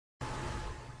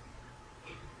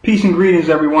Peace and greetings,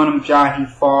 everyone. I'm Jahi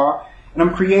Farr, and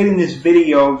I'm creating this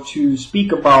video to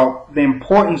speak about the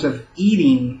importance of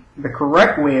eating, the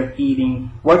correct way of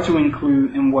eating, what to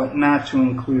include and what not to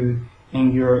include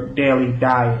in your daily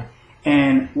diet.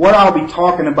 And what I'll be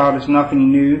talking about is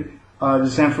nothing new.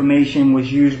 This information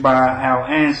was used by our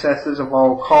ancestors of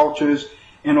all cultures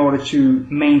in order to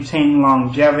maintain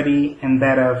longevity and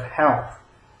that of health.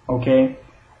 Okay,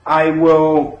 I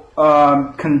will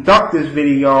conduct this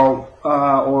video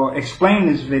or explain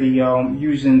this video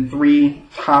using three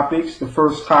topics. The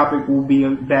first topic will be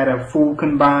that of food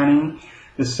combining.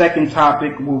 The second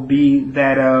topic will be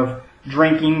that of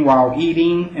drinking while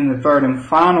eating. And the third and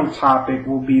final topic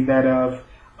will be that of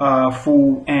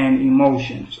food and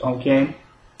emotions. Okay,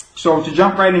 so to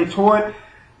jump right into it,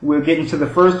 we'll get into the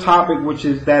first topic, which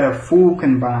is that of food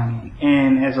combining.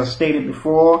 And as I stated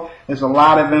before, there's a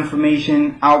lot of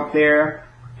information out there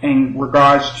in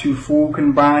regards to food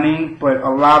combining, but a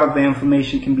lot of the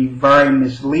information can be very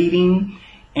misleading.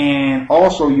 And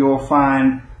also you'll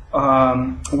find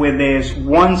where there's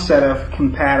one set of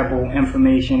compatible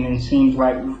information and seems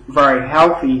like very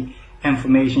healthy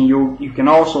information, you can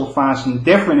also find some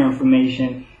different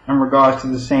information in regards to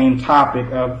the same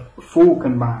topic of food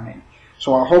combining.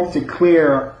 So I hope to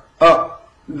clear up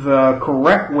the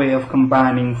correct way of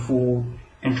combining food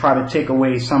and try to take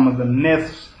away some of the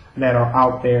myths that are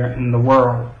out there in the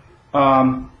world.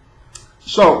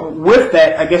 So with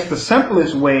that, I guess the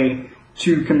simplest way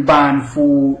to combine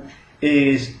food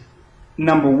is,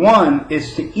 number one,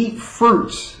 is to eat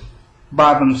fruits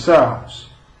by themselves.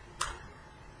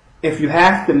 If you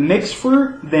have to mix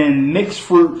fruit, then mix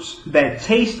fruits that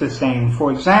taste the same.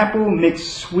 For example, mix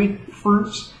sweet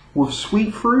fruits with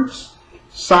sweet fruits,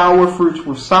 sour fruits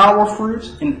with sour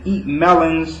fruits, and eat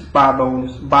melons by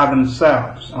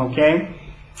themselves. Okay.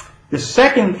 The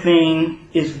second thing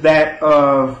is that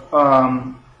of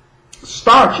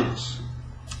starches.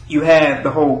 You have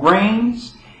the whole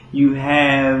grains, you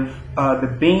have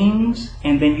the beans,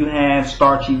 and then you have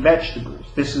starchy vegetables.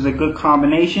 This is a good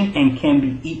combination and can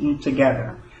be eaten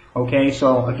together. Okay,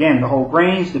 so again, the whole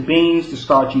grains, the beans, the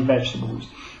starchy vegetables.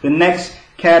 The next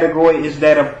category is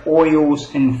that of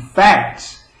oils and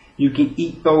fats. You can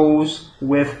eat those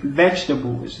with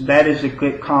vegetables. That is a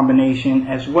good combination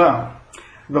as well.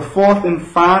 The fourth and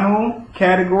final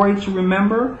category to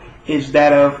remember is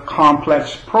that of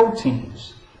complex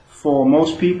proteins. For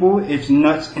most people, it's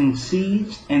nuts and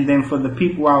seeds. And then for the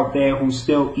people out there who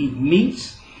still eat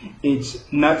meats,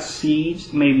 it's nuts,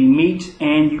 seeds, maybe meat,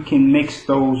 and you can mix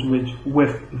those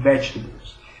with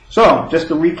vegetables. So, just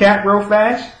to recap real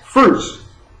fast, fruits.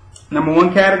 Number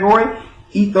one category,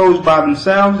 eat those by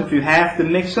themselves. If you have to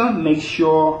mix them,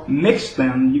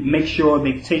 make sure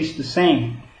they taste the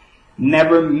same.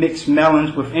 Never mix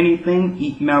melons with anything.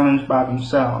 Eat melons by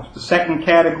themselves. The second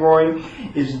category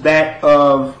is that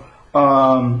of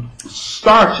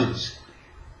starches.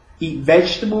 Eat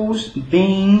vegetables,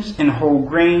 beans, and whole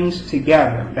grains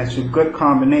together. That's a good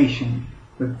combination.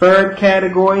 The third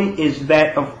category is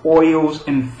that of oils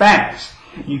and fats.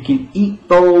 You can eat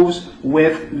those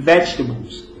with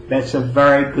vegetables. That's a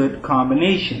very good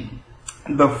combination.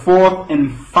 The fourth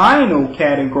and final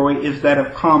category is that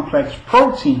of complex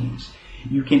proteins.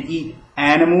 You can eat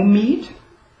animal meat,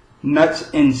 nuts,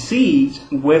 and seeds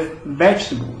with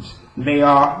vegetables. They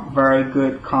are very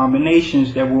good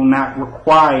combinations that will not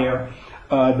require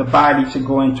the body to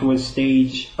go into a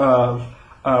stage of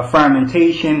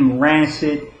fermentation,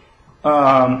 rancid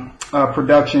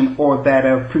production, or that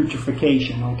of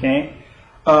putrefaction. Okay,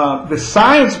 the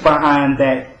science behind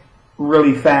that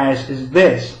really fast is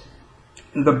this.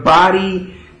 The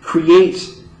body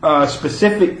creates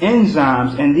specific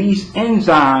enzymes, and these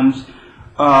enzymes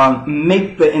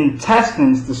make the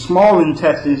intestines, the small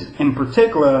intestines in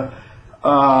particular,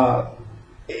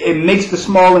 it makes the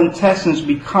small intestines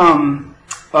become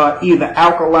either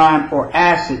alkaline or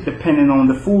acid depending on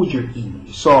the food you're eating.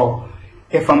 So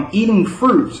if I'm eating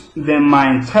fruits, then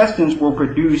my intestines will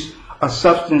produce a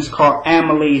substance called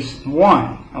amylase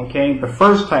 1, okay, the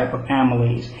first type of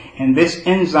amylase. And this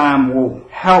enzyme will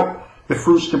help the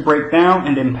fruits to break down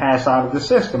and then pass out of the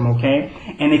system, okay?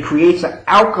 And it creates an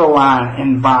alkaline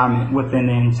environment within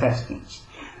the intestines.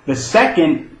 The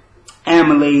second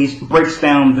amylase breaks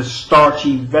down the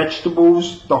starchy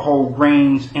vegetables, the whole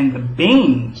grains, and the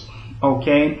beans,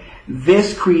 okay?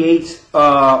 This creates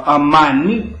a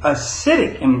minute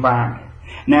acidic environment.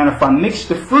 Now, if I mix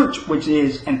the fruit, which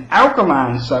is an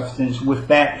alkaline substance, with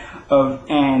that of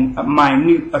a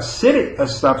minute acidic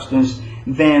substance,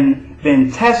 then the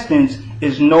intestines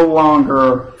is no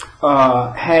longer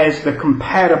has the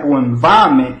compatible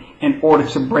environment in order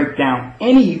to break down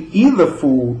either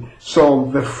food, so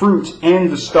the fruits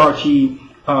and the starchy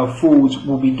foods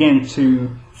will begin to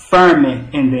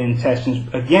ferment in the intestines.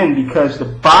 Again, because the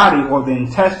body, or the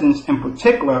intestines in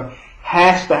particular,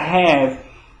 has to have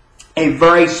a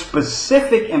very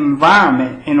specific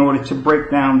environment in order to break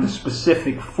down the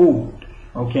specific food.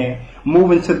 Okay,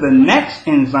 moving to the next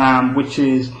enzyme, which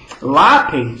is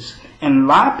lipase. And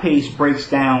lipase breaks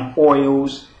down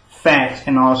oils, fats,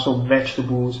 and also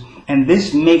vegetables. And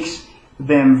this makes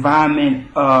the environment,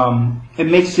 it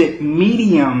makes it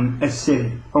medium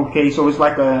acidic. Okay, so it's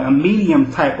like a medium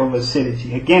type of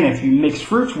acidity. Again, if you mix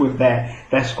fruits with that,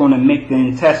 that's going to make the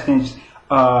intestines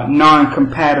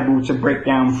non-compatible to break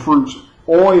down fruits,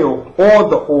 oil, or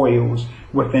the oils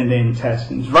within the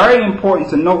intestines. Very important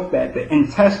to note that the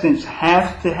intestines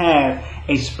have to have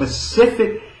a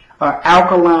specific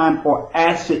alkaline or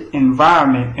acid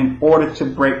environment in order to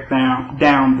break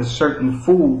down the certain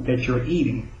food that you're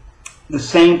eating. The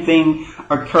same thing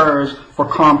occurs for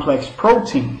complex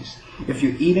proteins. If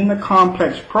you're eating a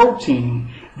complex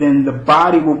protein, then the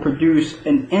body will produce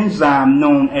an enzyme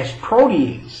known as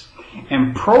protease.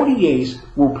 And protease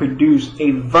will produce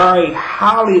a very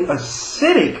highly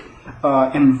acidic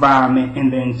environment in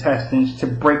the intestines to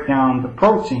break down the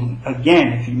protein.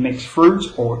 Again, if you mix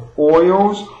fruits or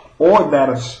oils or that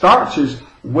of starches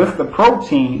with the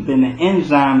protein, then the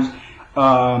enzymes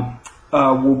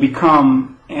will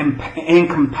become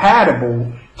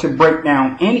incompatible to break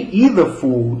down either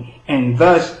food, and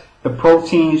thus the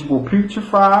proteins will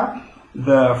putrefy,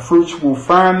 the fruits will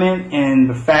ferment, and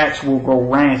the fats will go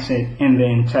rancid in the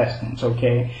intestines.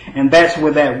 Okay, and that's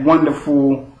where that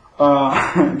wonderful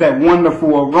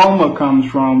aroma comes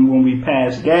from when we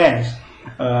pass gas.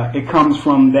 It comes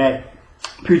from that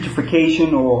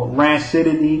putrefaction or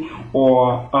rancidity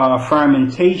or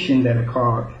fermentation that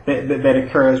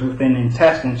occurs within the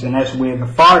intestines, and that's where the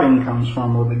farting comes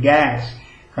from, or the gas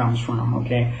comes from.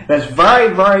 Okay, that's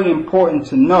very, very important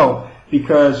to know,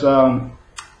 because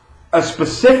a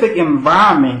specific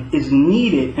environment is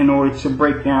needed in order to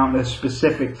break down a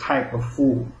specific type of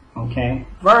food. Okay,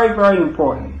 very, very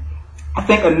important. I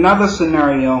think another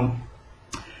scenario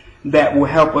that will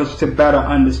help us to better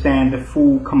understand the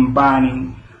food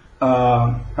combining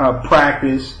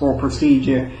practice or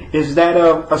procedure is that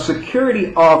of a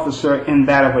security officer and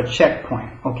that of a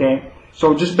checkpoint. Okay,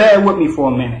 so just bear with me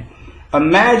for a minute.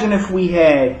 Imagine if we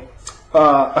had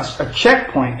a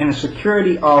checkpoint and a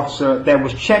security officer that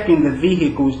was checking the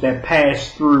vehicles that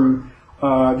passed through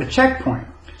the checkpoint.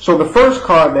 So the first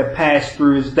car that passed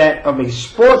through is that of a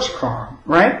sports car,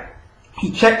 right?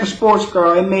 He checked the sports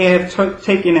car. It may have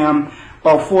taken him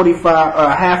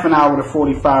about half an hour to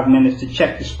 45 minutes to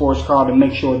check the sports car to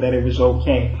make sure that it was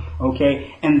okay.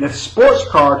 Okay, and the sports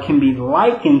car can be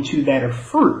likened to that of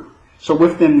fruit. So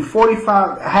within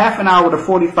half an hour to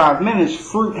 45 minutes,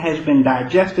 fruit has been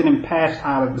digested and passed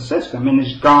out of the system and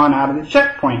is gone out of the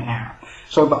checkpoint now.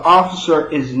 So the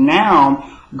officer is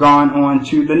now gone on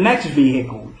to the next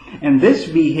vehicle. And this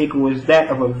vehicle is that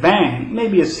of a van,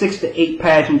 maybe a 6 to 8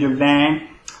 passenger van.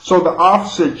 So the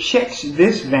officer checks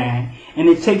this van, and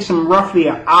it takes him roughly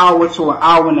an hour to an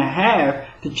hour and a half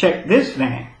to check this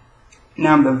van.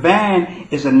 Now the van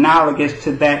is analogous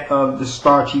to that of the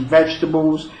starchy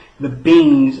vegetables, the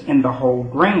beans, and the whole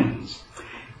grains.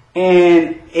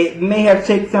 And it may have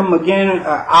taken them again an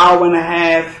hour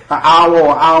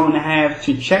or hour and a half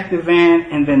to check the van,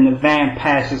 and then the van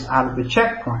passes out of the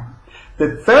checkpoint.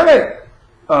 The third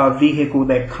vehicle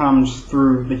that comes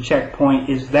through the checkpoint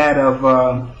is that of,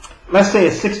 let's say,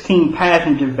 a 16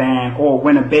 passenger van or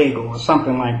Winnebago or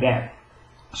something like that.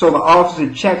 So the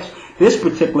officer checks this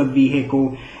particular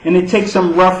vehicle, and it takes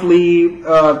him roughly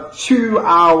 2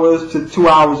 hours to 2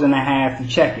 hours and a half to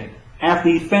check it. After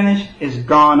he's finished, it's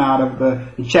gone out of the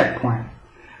checkpoint.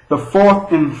 The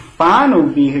fourth and final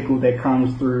vehicle that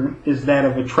comes through is that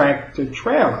of a tractor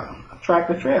trailer.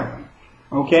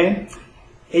 Okay?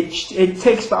 It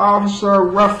takes the officer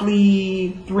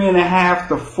roughly 3.5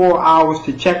 to 4 hours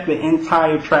to check the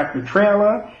entire tractor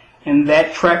trailer, and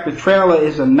that tractor trailer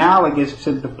is analogous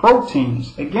to the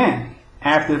proteins. Again,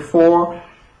 after 4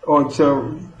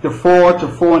 to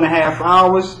 4.5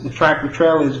 hours, the tractor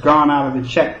trailer is gone out of the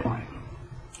checkpoint.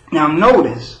 Now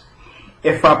notice,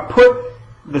 if I put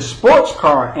the sports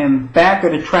car in back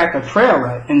of the tractor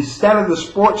trailer, instead of the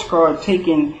sports car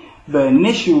taking the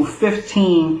initial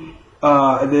 30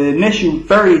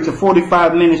 to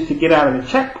 45 minutes to get out of the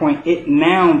checkpoint, it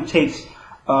now takes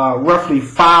roughly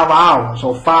 5 hours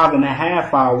or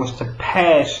 5.5 hours to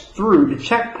pass through the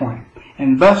checkpoint.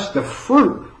 And thus the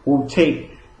fruit will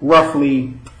take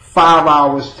roughly 5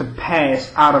 hours to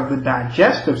pass out of the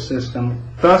digestive system,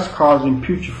 thus causing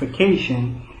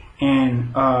putrefaction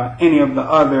and any of the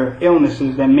other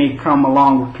illnesses that may come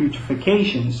along with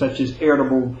putrefaction, such as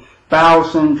irritable bowel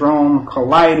syndrome,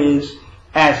 colitis,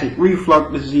 acid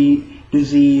reflux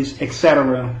disease,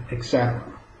 etc., etc.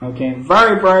 Okay,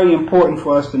 very, very important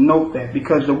for us to note that,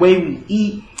 because the way we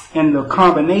eat and the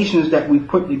combinations that we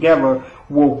put together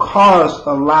will cause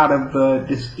a lot of the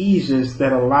diseases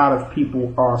that a lot of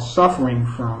people are suffering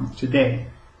from today.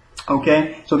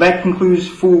 Okay, so that concludes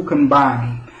food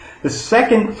combining. The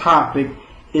second topic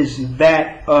is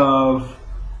that of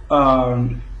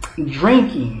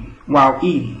drinking while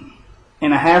eating.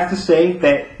 And I have to say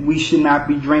that we should not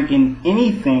be drinking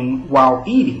anything while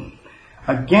eating.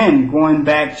 Again, going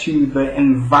back to the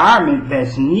environment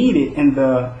that's needed in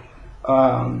the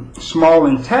small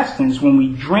intestines, when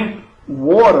we drink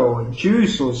water or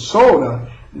juice or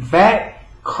soda, that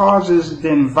causes the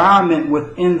environment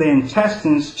within the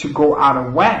intestines to go out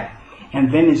of whack.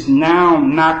 And then it's now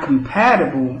not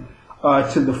compatible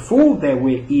to the food that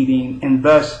we're eating, and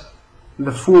thus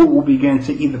the food will begin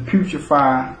to either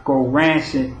putrefy, go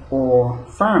rancid, or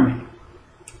ferment.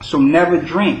 So never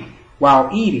drink while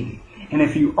eating. And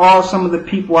if you are some of the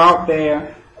people out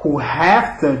there who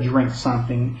have to drink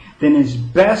something, then it's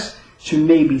best to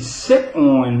maybe sip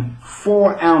on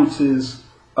 4 ounces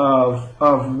of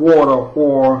water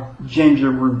or ginger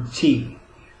root tea.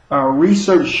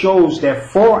 Research shows that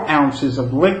 4 ounces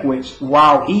of liquids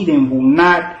while eating will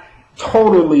not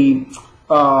totally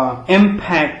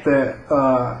impact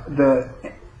the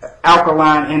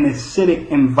alkaline and acidic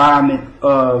environment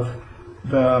of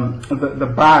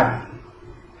the body.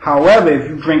 However, if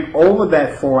you drink over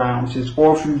that 4 ounces,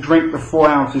 or if you drink the 4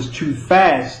 ounces too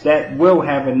fast, that will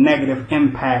have a negative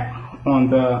impact on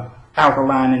the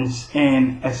alkaline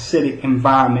and acidic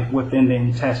environment within the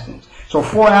intestines. So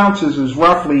 4 ounces is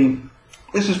roughly,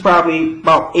 this is probably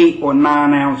about 8 or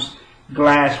 9 ounce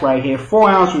glass right here. 4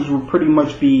 ounces will pretty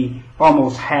much be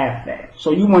almost half that.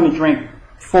 So you want to drink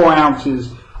 4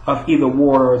 ounces of either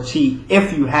water or tea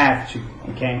if you have to.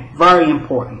 Okay, very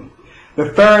important.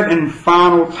 The third and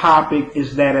final topic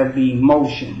is that of the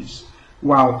emotions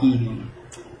while eating.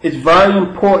 It's very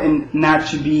important not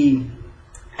to be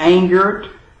angered,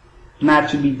 not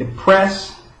to be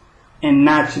depressed, and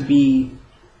not to be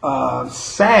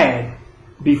sad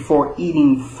before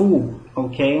eating food.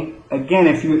 Okay, again,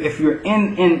 if you're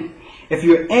in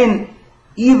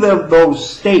either of those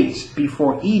states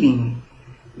before eating,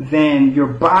 then your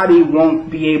body won't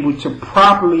be able to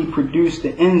properly produce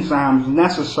the enzymes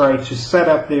necessary to set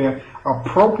up their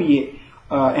appropriate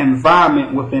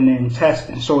environment within the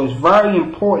intestine. So it's very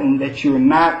important that you're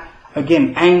not,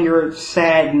 again, angered,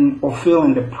 saddened, or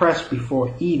feeling depressed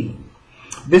before eating.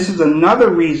 This is another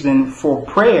reason for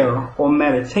prayer or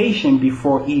meditation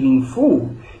before eating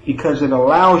food, because it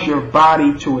allows your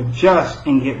body to adjust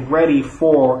and get ready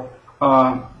for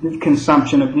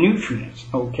consumption of nutrients.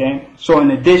 Okay, so in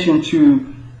addition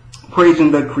to praising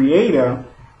the Creator,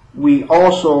 we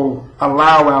also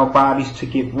allow our bodies to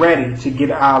get ready, to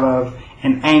get out of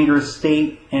an anger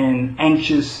state, an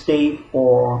anxious state,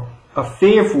 or a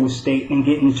fearful state, and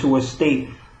get into a state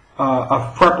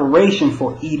of preparation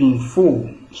for eating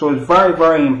food. So it's very,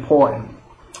 very important.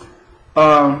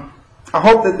 I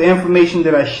hope that the information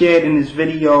that I shared in this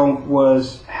video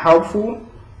was helpful.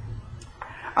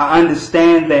 I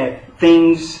understand that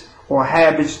things or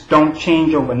habits don't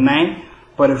change overnight,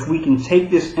 but if we can take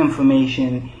this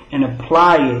information and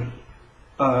apply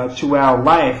it to our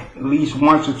life at least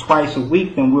once or twice a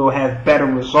week, then we'll have better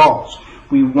results.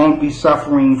 We won't be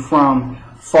suffering from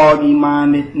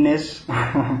foggy-mindedness,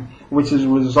 which is a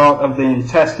result of the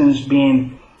intestines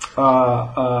being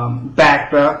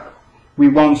backed up. We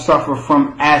won't suffer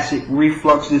from acid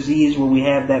reflux disease, where we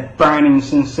have that burning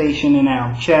sensation in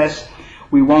our chest.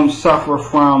 We won't suffer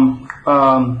from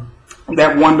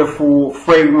that wonderful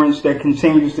fragrance that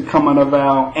continues to come out of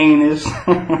our anus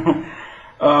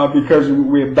because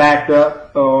we're backed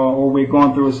up or we're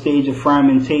going through a stage of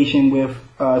fermentation with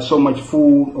so much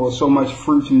food or so much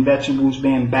fruits and vegetables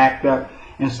being backed up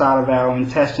inside of our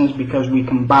intestines because we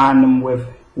combine them with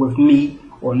meat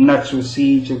or nuts or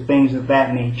seeds or things of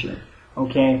that nature.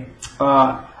 Okay,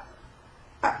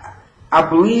 I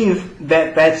believe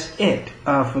that that's it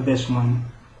for this one.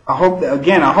 I hope that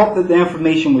the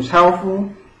information was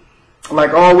helpful.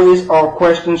 Like always, all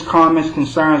questions, comments,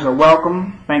 concerns are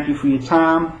welcome. Thank you for your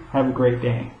time. Have a great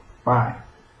day. Bye.